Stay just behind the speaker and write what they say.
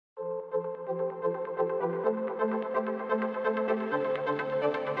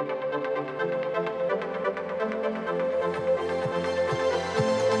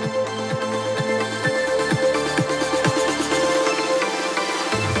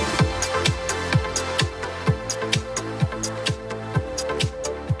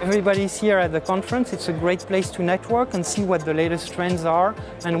everybody's here at the conference. It's a great place to network and see what the latest trends are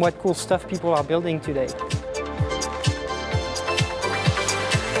and what cool stuff people are building today.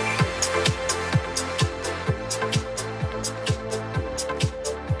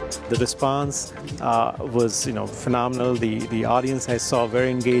 The response was, phenomenal. The audience I saw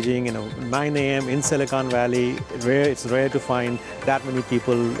very engaging. 9 a.m. in Silicon Valley, it's rare to find that many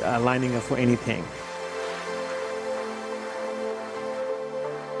people lining up for anything.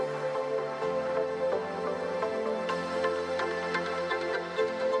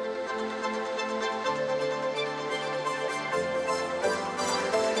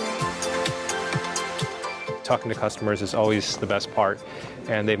 Talking to customers is always the best part,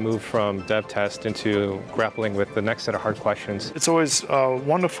 and they move from dev test into grappling with the next set of hard questions. It's always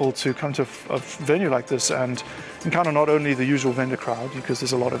wonderful to come to a venue like this and encounter not only the usual vendor crowd, because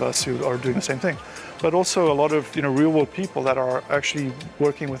there's a lot of us who are doing the same thing, but also a lot of real-world people that are actually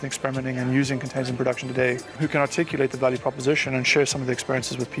working with experimenting and using containers in production today, who can articulate the value proposition and share some of the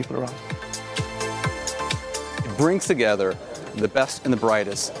experiences with people around. It brings together the best and the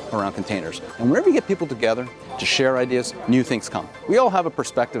brightest around containers. And whenever you get people together to share ideas, new things come. We all have a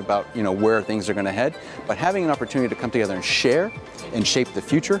perspective about where things are going to head, but having an opportunity to come together and share and shape the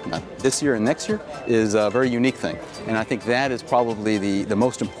future, this year and next year, is a very unique thing. And I think that is probably the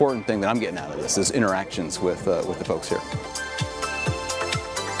most important thing that I'm getting out of this, is interactions with the folks here.